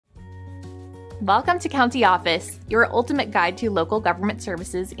Welcome to County Office, your ultimate guide to local government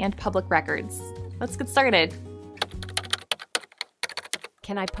services and public records. Let's get started.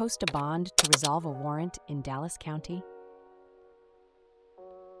 Can I post a bond to resolve a warrant in Dallas County?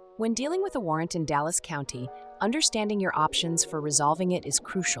 When dealing with a warrant in Dallas County, understanding your options for resolving it is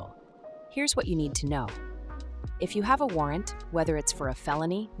crucial. Here's what you need to know. If you have a warrant, whether it's for a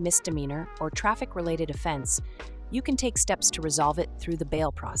felony, misdemeanor, or traffic-related offense, you can take steps to resolve it through the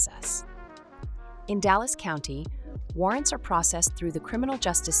bail process. In Dallas County, warrants are processed through the criminal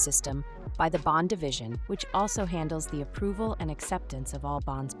justice system by the Bond Division, which also handles the approval and acceptance of all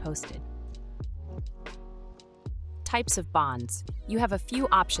bonds posted. Types of bonds. You have a few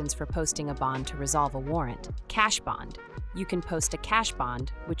options for posting a bond to resolve a warrant. Cash bond. You can post a cash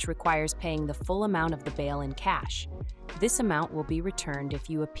bond, which requires paying the full amount of the bail in cash. This amount will be returned if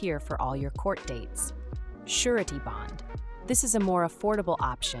you appear for all your court dates. Surety bond. This is a more affordable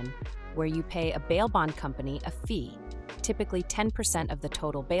option where you pay a bail bond company a fee, typically 10% of the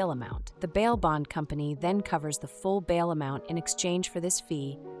total bail amount. The bail bond company then covers the full bail amount in exchange for this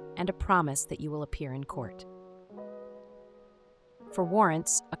fee and a promise that you will appear in court. For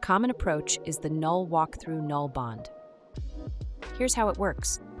warrants, a common approach is the null walkthrough null bond. Here's how it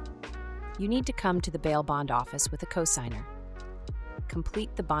works. You need to come to the bail bond office with a cosigner,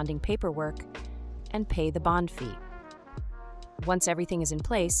 complete the bonding paperwork, and pay the bond fee. Once everything is in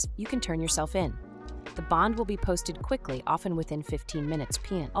place, you can turn yourself in. The bond will be posted quickly, often within 15 minutes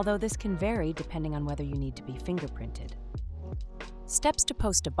p.m., although this can vary depending on whether you need to be fingerprinted. Steps to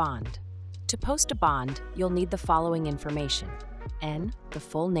post a bond. To post a bond, you'll need the following information: N, the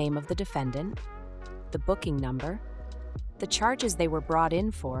full name of the defendant, the booking number, the charges they were brought in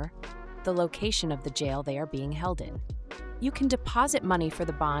for, the location of the jail they are being held in. You can deposit money for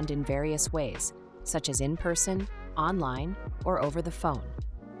the bond in various ways, such as in person, online, or over the phone.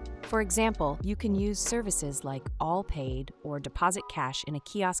 For example, you can use services like All Paid or deposit cash in a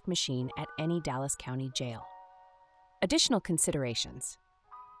kiosk machine at any Dallas County jail. Additional considerations.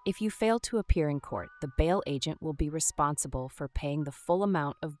 If you fail to appear in court, the bail agent will be responsible for paying the full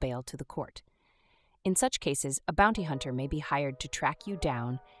amount of bail to the court. In such cases, a bounty hunter may be hired to track you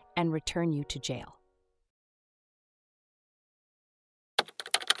down and return you to jail.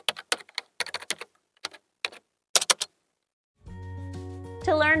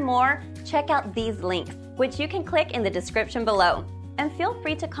 To learn more, check out these links, which you can click in the description below. And feel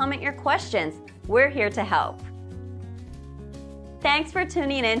free to comment your questions. We're here to help. Thanks for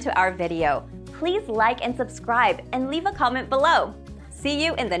tuning in to our video. Please like and subscribe and leave a comment below. See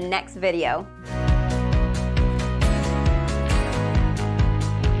you in the next video.